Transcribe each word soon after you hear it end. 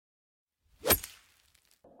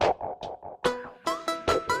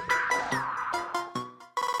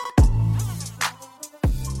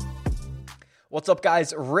What's up,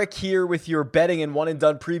 guys? Rick here with your betting and one and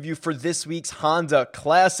done preview for this week's Honda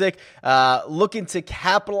Classic. Looking to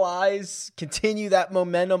continue that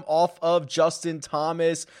momentum off of Justin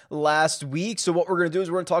Thomas last week. So what we're going to do is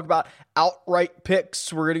we're going to talk about outright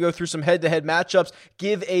picks. We're going to go through some head-to-head matchups,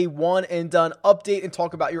 give a one and done update, and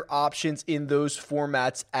talk about your options in those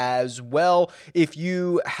formats as well. If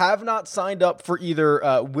you have not signed up for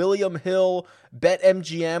either William Hill,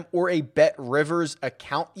 BetMGM, or a BetRivers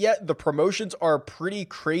account yet, the promotions are pretty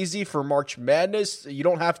crazy for March Madness. You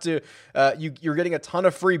don't have to, you're getting a ton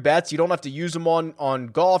of free bets. You don't have to use them on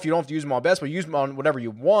golf. You don't have to use them on bets, but use them on whatever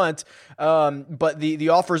you want. But the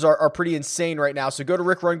offers are pretty insane right now. So go to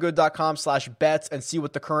rickrungood.com/bets and see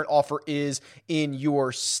what the current offer is in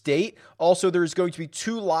your state. Also, there's going to be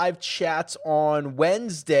 2 live chats on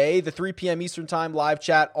Wednesday, the 3 p.m. Eastern Time live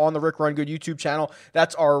chat on the Rick Run Good YouTube channel.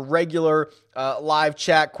 That's our regular live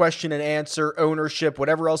chat, question and answer, ownership,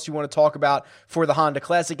 whatever else you want to talk about for the Honda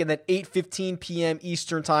Classic. And then 8:15 p.m.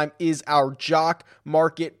 Eastern Time is our Jock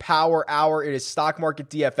Market Power Hour. It is stock market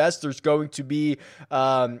DFS. There's going to be,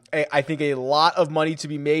 I think, a lot of money to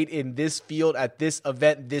be made in this field at this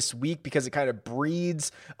event this week because it kind of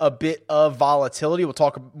breeds a bit of volatility. We'll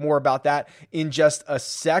talk more about that in just a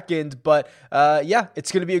second. But yeah,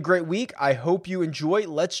 it's going to be a great week. I hope you enjoy.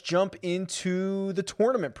 Let's jump into the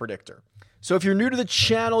tournament predictor. So if you're new to the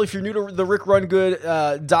channel, if you're new to the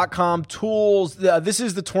rickrungood.com tools, this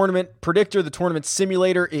is the tournament predictor, the tournament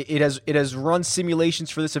simulator. It has run simulations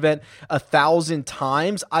for this event 1,000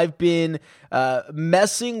 times. I've been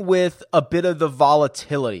messing with a bit of the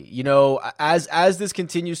volatility. You know, as this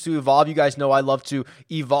continues to evolve, you guys know I love to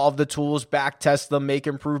evolve the tools, back test them, make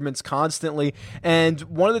improvements constantly. And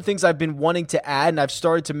one of the things I've been wanting to add and I've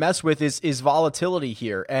started to mess with is volatility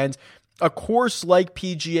here. And a course like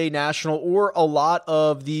PGA National or a lot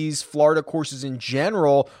of these Florida courses in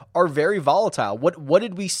general are very volatile. What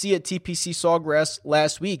did we see at TPC Sawgrass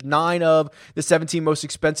last week? 9 of the 17 most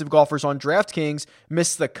expensive golfers on DraftKings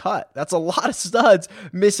missed the cut. That's a lot of studs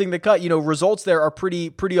missing the cut. You know, results there are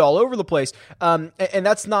pretty all over the place. And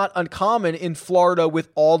that's not uncommon in Florida with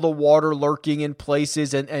all the water lurking in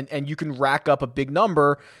places and you can rack up a big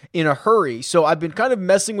number in a hurry. So I've been kind of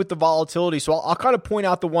messing with the volatility. So I'll kind of point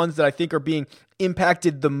out the ones that I think are being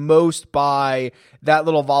impacted the most by that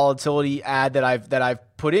little volatility ad that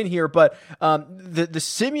I've put in here. But the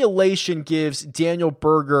simulation gives Daniel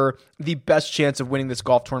Berger the best chance of winning this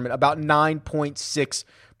golf tournament about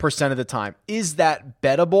 9.6% of the time. Is that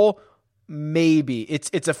bettable? Maybe.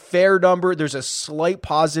 It's a fair number. There's a slight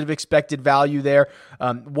positive expected value there.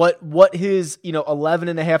 What his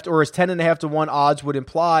 11.5 or his 10.5 to 1 odds would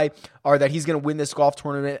imply are that he's going to win this golf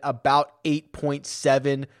tournament about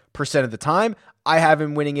 8.7% of the time. I have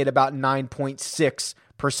him winning it about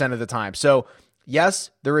 9.6% of the time. So yes,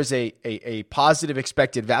 there is a positive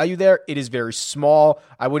expected value there. It is very small.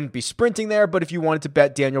 I wouldn't be sprinting there, but if you wanted to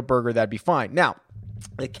bet Daniel Berger, that'd be fine. Now,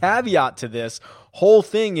 the caveat to this whole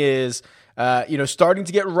thing is, starting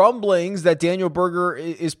to get rumblings that Daniel Berger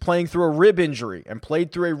is playing through a rib injury and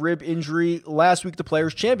played through a rib injury last week at the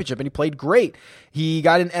Players' Championship, and he played great. He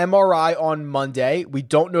got an MRI on Monday. We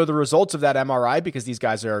don't know the results of that MRI because these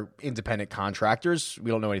guys are independent contractors. We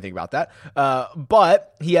don't know anything about that.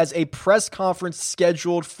 But he has a press conference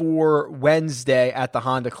scheduled for Wednesday at the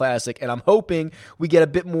Honda Classic, and I'm hoping we get a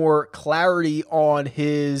bit more clarity on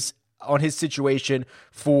his situation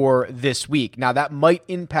for this week. Now, that might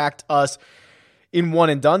impact us in one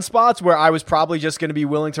and done spots where I was probably just going to be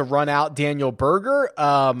willing to run out Daniel Berger.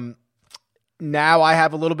 Now I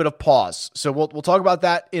have a little bit of pause. So we'll talk about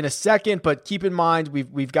that in a second, but keep in mind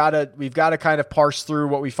we've got to kind of parse through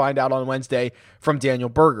what we find out on Wednesday from Daniel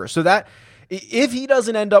Berger. So that if he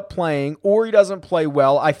doesn't end up playing or he doesn't play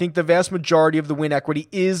well, I think the vast majority of the win equity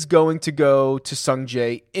is going to go to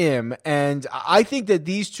Sungjae Im. And I think that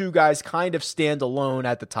these two guys kind of stand alone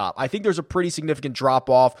at the top. I think there's a pretty significant drop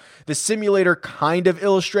off. The simulator kind of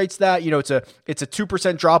illustrates that. You know, it's a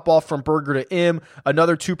 2% drop off from Berger to Im,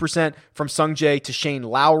 another 2% from Sungjae to Shane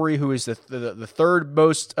Lowry, who is the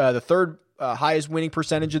third highest winning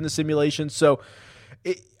percentage in the simulation. So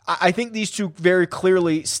I think these two very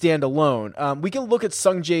clearly stand alone. We can look at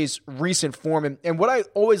Sungjae's recent form, and what I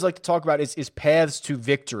always like to talk about is paths to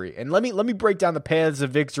victory. And let me break down the paths of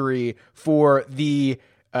victory for the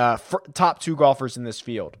top 2 golfers in this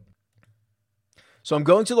field. So I'm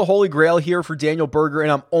going to the Holy Grail here for Daniel Berger,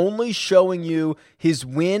 and I'm only showing you his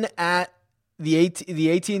win at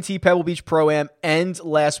the AT&T Pebble Beach Pro-Am and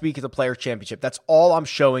last week at the Players' Championship. That's all I'm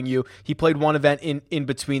showing you. He played one event in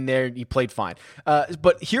between there. He played fine.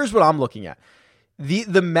 But here's what I'm looking at.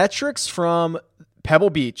 The metrics from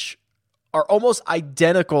Pebble Beach are almost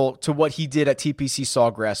identical to what he did at TPC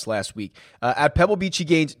Sawgrass last week. At Pebble Beach, he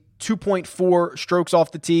gained 2.4 strokes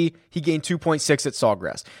off the tee. He gained 2.6 at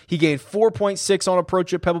Sawgrass. He gained 4.6 on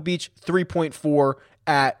approach at Pebble Beach, 3.4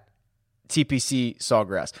 at TPC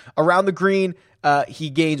Sawgrass. Around the green, he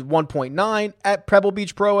gained 1.9 at Pebble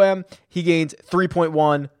Beach Pro-Am. He gained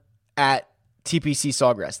 3.1 at TPC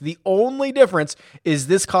Sawgrass. The only difference is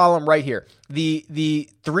this column right here. The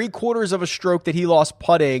 3/4 of a stroke that he lost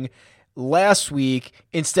putting last week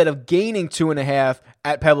instead of gaining 2.5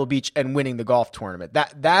 at Pebble Beach and winning the golf tournament.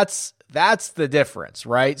 That's the difference,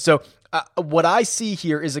 right? So what I see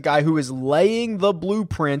here is a guy who is laying the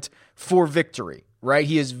blueprint for victory, right?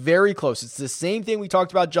 He is very close. It's the same thing we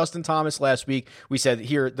talked about Justin Thomas last week. We said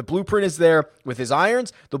here, the blueprint is there with his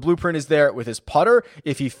irons. The blueprint is there with his putter.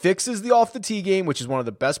 If he fixes the off the tee game, which is one of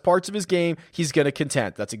the best parts of his game, he's going to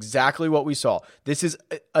contend. That's exactly what we saw. This is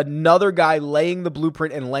another guy laying the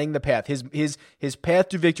blueprint and laying the path. His path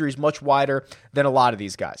to victory is much wider than a lot of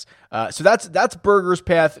these guys. So that's Berger's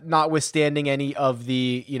path, notwithstanding any of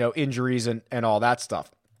the injuries and all that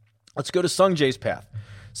stuff. Let's go to Sungjae's path.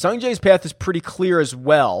 Sungjae's path is pretty clear as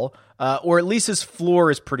well, or at least his floor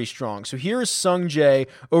is pretty strong. So here's Sungjae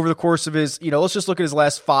over the course of his, let's just look at his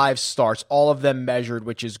last 5 starts, all of them measured,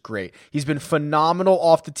 which is great. He's been phenomenal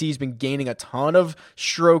off the tee. He's been gaining a ton of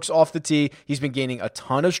strokes off the tee. He's been gaining a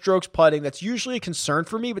ton of strokes putting. That's usually a concern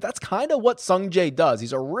for me, but that's kind of what Sungjae does.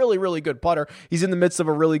 He's a really, really good putter. He's in the midst of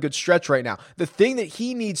a really good stretch right now. The thing that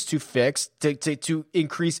he needs to fix to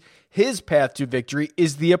increase his path to victory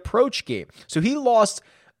is the approach game. So he lost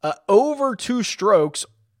over 2 strokes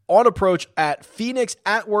on approach at Phoenix,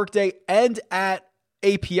 at Workday, and at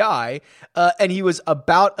API, and he was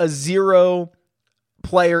about a 0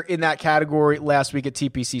 player in that category last week at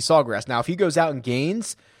TPC Sawgrass. Now, if he goes out and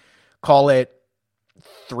gains, call it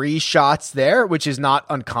 3 shots there, which is not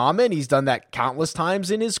uncommon. He's done that countless times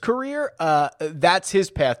in his career. That's his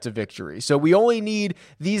path to victory. So we only need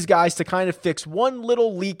these guys to kind of fix one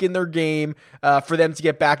little leak in their game for them to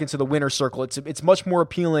get back into the winner's circle. It's much more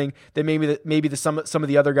appealing than maybe some of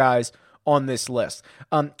the other guys on this list.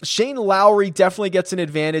 Shane Lowry definitely gets an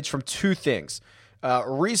advantage from 2 things.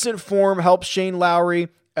 Recent form helps Shane Lowry.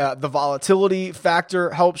 The volatility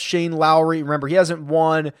factor helps Shane Lowry. Remember, he hasn't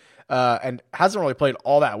won and hasn't really played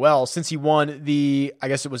all that well since he won I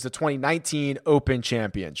guess it was the 2019 Open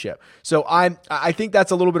Championship. So I think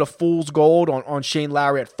that's a little bit of fool's gold on Shane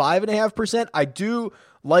Lowry at 5.5%. I do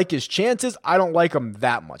like his chances. I don't like him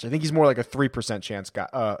that much. I think he's more like a 3% chance guy,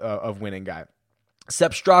 of winning guy.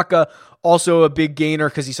 Sepp Straka, also a big gainer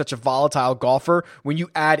because he's such a volatile golfer. When you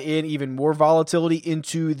add in even more volatility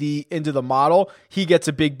into the model, he gets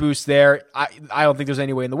a big boost there. I don't think there's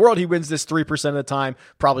any way in the world he wins this 3% of the time,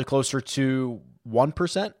 probably closer to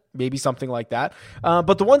 1%, maybe something like that.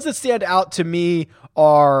 But the ones that stand out to me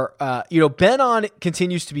are, Ben On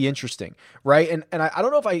continues to be interesting, right? And I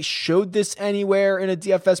don't know if I showed this anywhere in a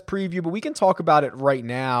DFS preview, but we can talk about it right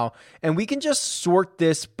now, and we can just sort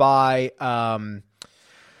this by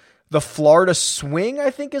the Florida swing,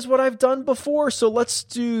 I think, is what I've done before. So let's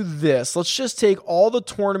do this. Let's just take all the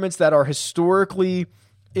tournaments that are historically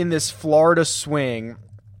in this Florida swing.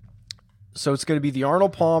 So it's going to be the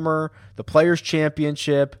Arnold Palmer, the Players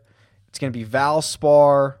Championship. It's going to be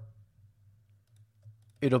Valspar.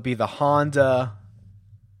 It'll be the Honda.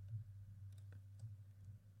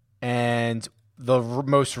 And the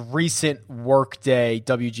most recent Workday,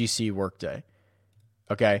 WGC Workday.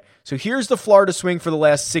 Okay, so here's the Florida swing for the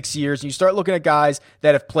last 6 years, and you start looking at guys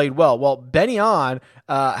that have played well. Well, Benny On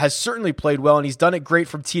has certainly played well, and he's done it great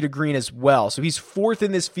from tee to green as well. So he's 4th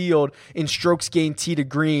in this field in strokes gained tee to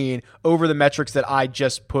green over the metrics that I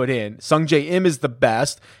just put in. Sungjae Im is the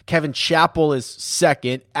best. Kevin Chappell is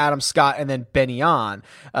 2nd. Adam Scott, and then Benny On.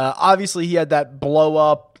 Obviously, he had that blow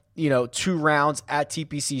up, 2 rounds at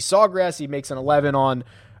TPC Sawgrass. He makes an 11 on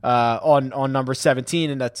number 17,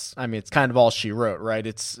 and it's kind of all she wrote, right?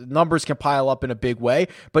 It's numbers can pile up in a big way,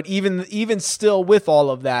 but even still with all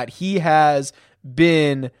of that, he has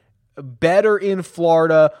been better in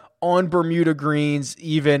Florida on Bermuda greens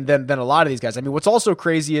even than a lot of these guys. I mean, what's also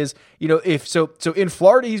crazy is, so in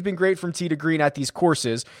Florida, he's been great from tee to green at these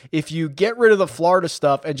courses. If you get rid of the Florida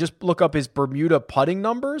stuff and just look up his Bermuda putting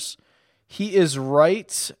numbers, he is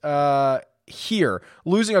right here,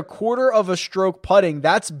 losing 1/4 of a stroke putting.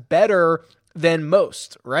 That's better than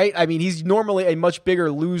most, right? I mean, he's normally a much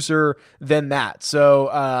bigger loser than that.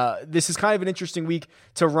 So this is kind of an interesting week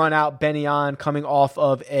to run out Benny On coming off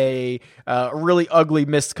of a really ugly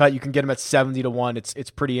missed cut. You can get him at 70 to 1. It's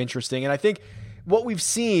pretty interesting. And I think what we've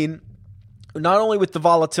seen not only with the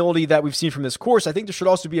volatility that we've seen from this course, I think there should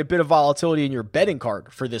also be a bit of volatility in your betting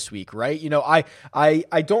card for this week, right? You know, I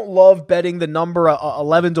don't love betting the number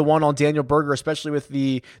 11-1 on Daniel Berger, especially with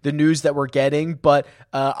the news that we're getting, but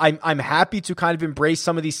I'm happy to kind of embrace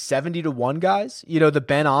some of these 70-1 guys. You know, the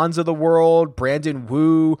Ben Ons of the world, Brandon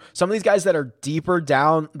Wu, some of these guys that are deeper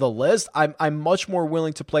down the list. I'm much more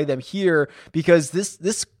willing to play them here because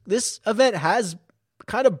this event has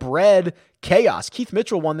kind of bred chaos. Keith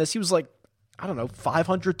Mitchell won this. He was like, I don't know,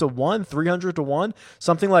 500-1, 300-1,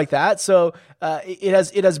 something like that. So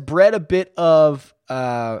it has bred a bit of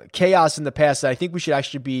chaos in the past that I think we should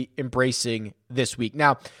actually be embracing this week.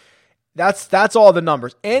 Now, that's all the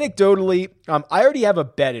numbers. Anecdotally, I already have a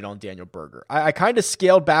bet in on Daniel Berger. I kind of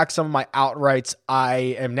scaled back some of my outrights.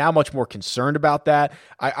 I am now much more concerned about that.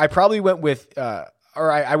 I probably went with,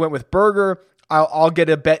 I went with Berger. I'll get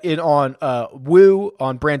a bet in on Wu,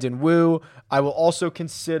 on Brandon Wu. I will also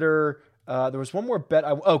consider. There was one more bet.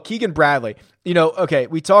 Keegan Bradley. You know, okay,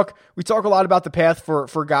 we talk a lot about the path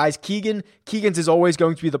for guys. Keegan's is always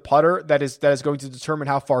going to be the putter that is going to determine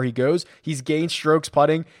how far he goes. He's gained strokes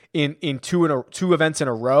putting in two events in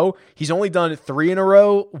a row. He's only done 3 in a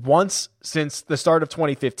row once since the start of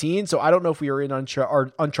 2015. So I don't know if we are in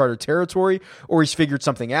uncharted territory or he's figured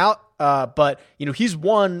something out. But you know, he's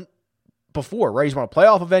won before, right? He's won a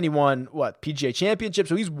playoff event. He won PGA Championship.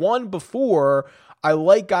 So he's won before. I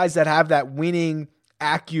like guys that have that winning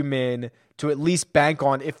acumen to at least bank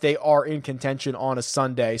on if they are in contention on a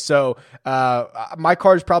Sunday. So my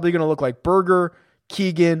card is probably going to look like Berger,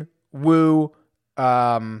 Keegan, Wu.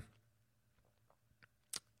 That's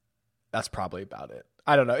probably about it.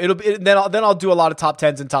 I don't know. Then I'll do a lot of top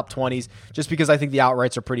 10s and top 20s just because I think the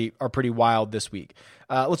outrights are pretty wild this week.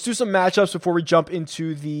 Let's do some matchups before we jump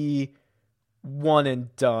into the one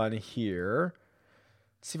and done here.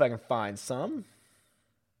 Let's see if I can find some.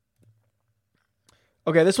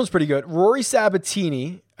 Okay, this one's pretty good. Rory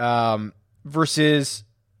Sabatini versus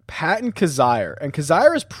Patton Kizzire. And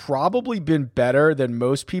Kizzire has probably been better than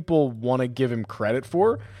most people want to give him credit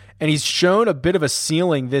for. And he's shown a bit of a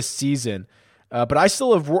ceiling this season. But I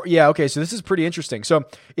still have, okay, so this is pretty interesting. So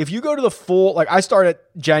if you go to the full, like I start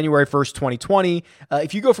at January 1st, 2020.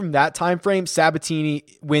 If you go from that time frame, Sabatini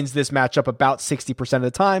wins this matchup about 60% of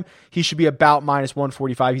the time. He should be about minus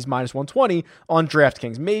 145. He's minus 120 on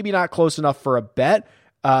DraftKings. Maybe not close enough for a bet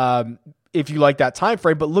if you like that time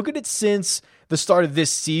frame, but look at it since the start of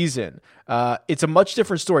this season. It's a much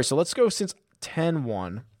different story. So let's go since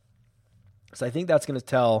 10-1. So I think that's going to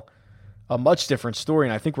tell a much different story,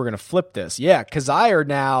 and I think we're going to flip this. Yeah, Kizzire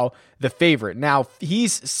now the favorite. Now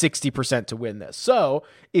he's 60% to win this. So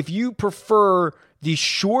if you prefer the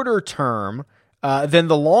shorter term than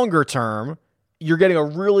the longer term, you're getting a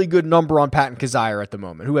really good number on Patton Kizzire at the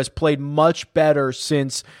moment, who has played much better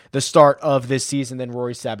since the start of this season than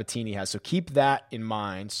Rory Sabatini has. So keep that in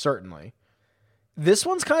mind, certainly. This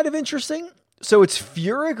one's kind of interesting. So it's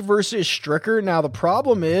Furyk versus Stricker. Now, the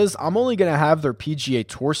problem is I'm only going to have their PGA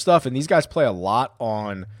Tour stuff, and these guys play a lot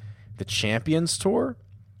on the Champions Tour.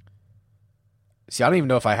 See, I don't even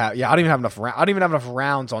know if I have. Yeah, I don't even have enough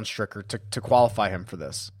rounds on Stricker to qualify him for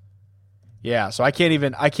this. Yeah, so I can't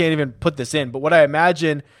even put this in. But what I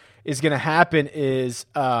imagine is going to happen is,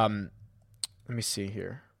 let me see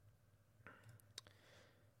here.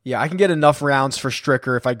 Yeah, I can get enough rounds for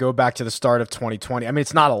Stricker if I go back to the start of 2020. I mean,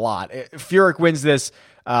 it's not a lot. Furyk wins this,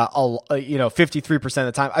 53% of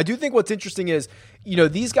the time. I do think what's interesting is,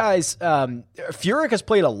 these guys, Furyk has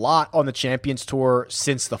played a lot on the Champions Tour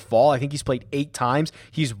since the fall. I think he's played 8 times.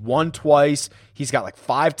 He's won twice. He's got like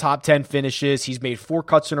 5 top 10 finishes. He's made 4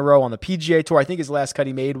 cuts in a row on the PGA Tour. I think his last cut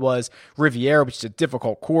he made was Riviera, which is a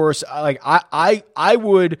difficult course. I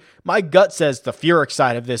would, my gut says the Furyk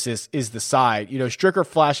side of this is the side. Stricker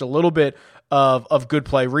flashed a little bit of good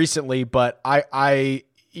play recently, but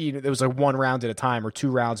it was like 1 round at a time or 2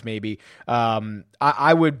 rounds maybe.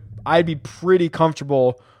 I'd be pretty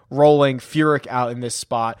comfortable rolling Furyk out in this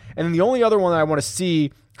spot. And then the only other one that I want to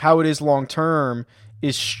see how it is long term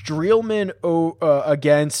is Streelman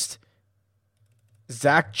against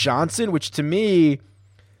Zach Johnson, which to me,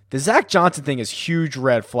 the Zach Johnson thing is huge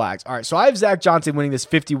red flags. All right, so I have Zach Johnson winning this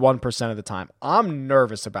 51% of the time. I'm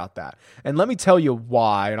nervous about that. And let me tell you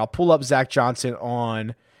why. And I'll pull up Zach Johnson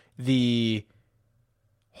on the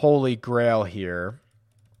Holy Grail here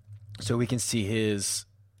so we can see his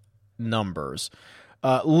numbers.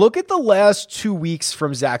 Look at the last 2 weeks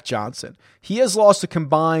from Zach Johnson. He has lost a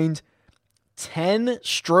combined 10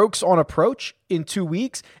 strokes on approach in 2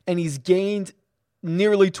 weeks, and he's gained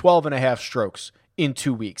nearly 12 and a half strokes in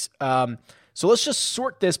 2 weeks. So let's just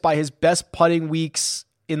sort this by his best putting weeks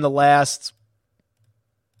in the last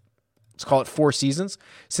let's call it 4 seasons,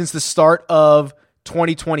 since the start of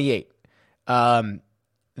 2028.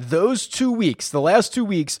 Those 2 weeks, the last 2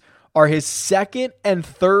 weeks, are his second and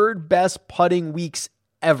third best putting weeks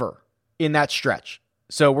ever in that stretch.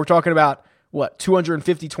 So we're talking about,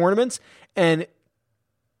 250 tournaments, and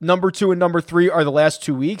number 2 and number 3 are the last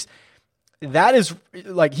 2 weeks. That is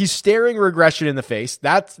like, he's staring regression in the face.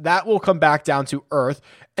 That will come back down to earth.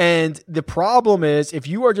 And the problem is, if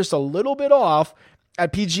you are just a little bit off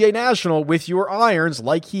at PGA National with your irons,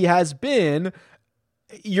 like he has been,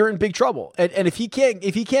 you're in big trouble. And if he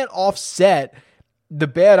can't offset the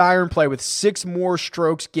bad iron play with 6 more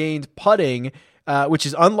strokes gained putting, which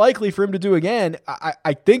is unlikely for him to do again,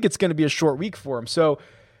 I think it's going to be a short week for him. So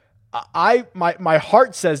my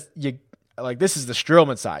heart says this is the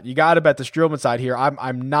Streelman side. You got to bet the Streelman side here.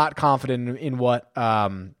 I'm not confident in what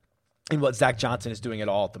Zach Johnson is doing at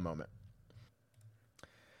all at the moment.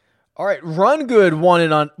 All right, Run Good one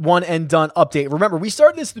and done update. Remember, we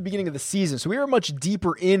started this at the beginning of the season, so we were much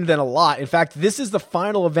deeper in than a lot. In fact, this is the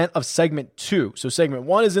final event of segment 2. So segment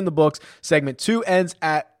 1 is in the books. Segment 2 ends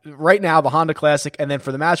at right now, the Honda Classic, and then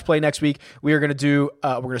for the match play next week, we are going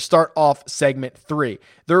to start off segment 3.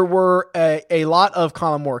 There were a lot of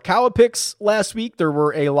Colin Morikawa picks last week. There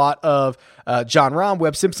were a lot of Jon Rahm,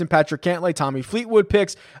 Webb Simpson, Patrick Cantlay, Tommy Fleetwood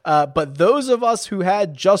picks. But those of us who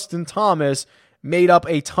had Justin Thomas made up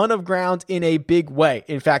a ton of ground in a big way.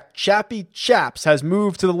 In fact, Chappie Chaps has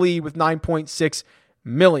moved to the lead with 9.6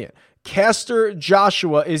 million. Castor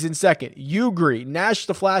Joshua is in second. Ugri, Nash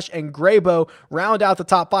the Flash, and Graybo round out the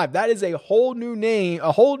top 5. That is a whole new name,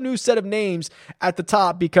 a whole new set of names at the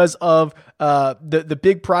top because of the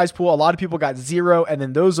big prize pool. A lot of people got 0, and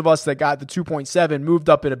then those of us that got the 2.7 moved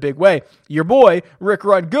up in a big way. Your boy, Rick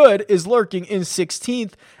Run Good, is lurking in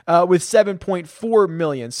 16th with 7.4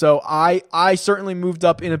 million. So I certainly moved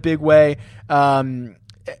up in a big way, and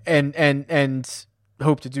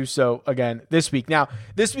hope to do so again this week. Now,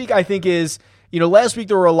 this week I think is, last week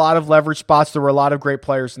there were a lot of leverage spots. There were a lot of great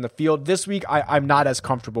players in the field. This week I'm not as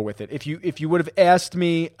comfortable with it. If you would have asked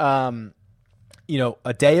me, a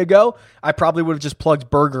day ago, I probably would have just plugged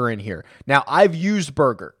Berger in here. Now, I've used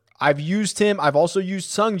Berger. I've used him. I've also used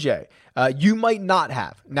Sung Jae. You might not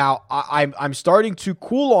have. Now, I'm starting to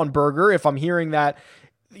cool on Berger if I'm hearing that,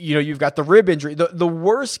 you've got the rib injury. The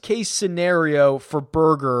worst case scenario for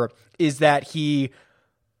Berger is that he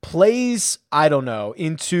plays, I don't know,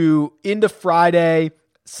 into Friday,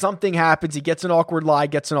 something happens, he gets an awkward lie,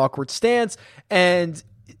 gets an awkward stance, and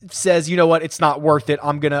says, you know what, it's not worth it.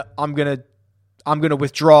 I'm gonna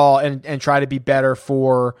withdraw and try to be better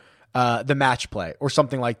for the match play or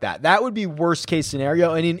something like that. That would be worst case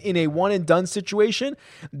scenario. And in a one and done situation,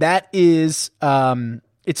 that is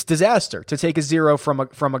it's disaster to take a 0 from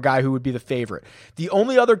a guy who would be the favorite. The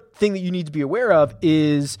only other thing that you need to be aware of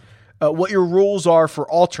is what your rules are for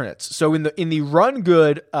alternates. So in the Run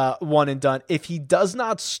Good one and done, if he does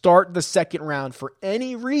not start the second round for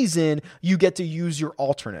any reason, you get to use your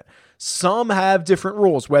alternate. Some have different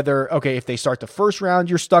rules, if they start the first round,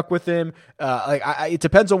 you're stuck with him. It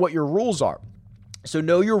depends on what your rules are. So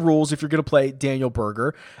know your rules if you're going to play Daniel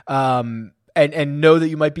Berger. And know that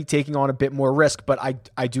you might be taking on a bit more risk, but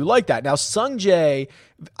I do like that. Now, Sung Jae,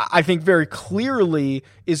 I think very clearly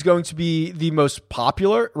is going to be the most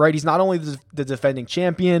popular, right? He's not only the defending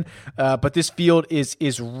champion, but this field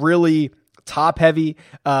is really top heavy.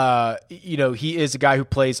 He is a guy who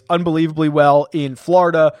plays unbelievably well in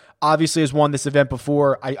Florida, obviously has won this event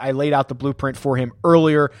before. I laid out the blueprint for him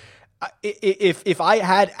earlier. If I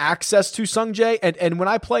had access to Sung Jae, and when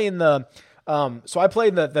I play in the so I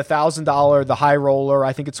played the $1,000, the high roller,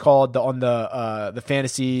 I think it's called, on the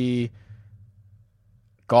Fantasy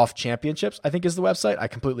Golf Championships, I think is the website. I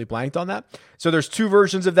completely blanked on that. So there's 2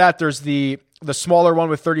 versions of that. There's the smaller one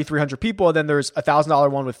with 3,300 people, and then there's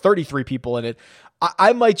 $1,000 one with 33 people in it.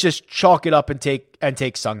 I might just chalk it up and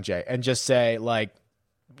take Sung Jae and just say,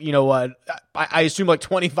 you know what? I assume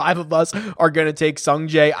 25 of us are going to take Sung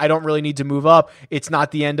Jae. I don't really need to move up. It's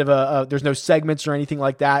not the end of there's no segments or anything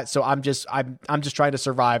like that. So I'm just trying to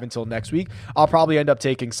survive until next week. I'll probably end up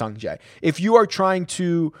taking Sung Jae. If you are trying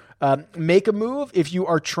to make a move, if you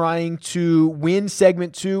are trying to win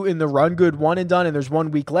segment 2 in the Run Good one and done, and there's 1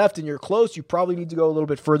 week left and you're close, you probably need to go a little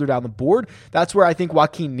bit further down the board. That's where I think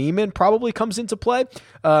Joaquin Niemann probably comes into play.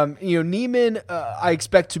 Niemann, I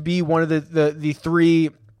expect to be one of the 3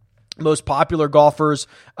 most popular golfers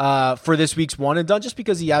for this week's one and done, just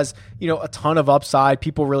because he has, a ton of upside.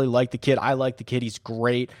 People really like the kid. I like the kid. He's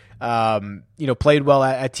great. Played well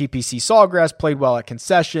at TPC Sawgrass, played well at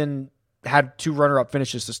Concession. had 2 runner-up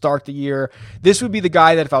finishes to start the year. This would be the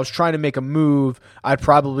guy that if I was trying to make a move, I'd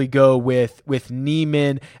probably go with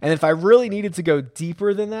Niemann. And if I really needed to go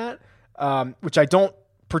deeper than that, which I don't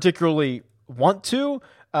particularly want to,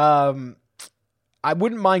 I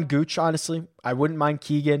wouldn't mind Gooch, honestly. I wouldn't mind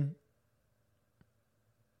Keegan.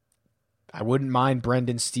 I wouldn't mind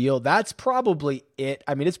Brendan Steele. That's probably it.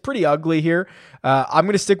 I mean, it's pretty ugly here. I'm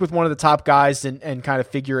going to stick with one of the top guys and kind of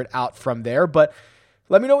figure it out from there. But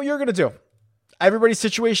let me know what you're going to do. Everybody's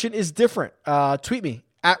situation is different. Tweet me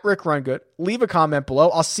at Rick Rungood. Leave a comment below.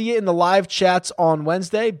 I'll see you in the live chats on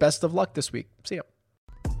Wednesday. Best of luck this week. See ya.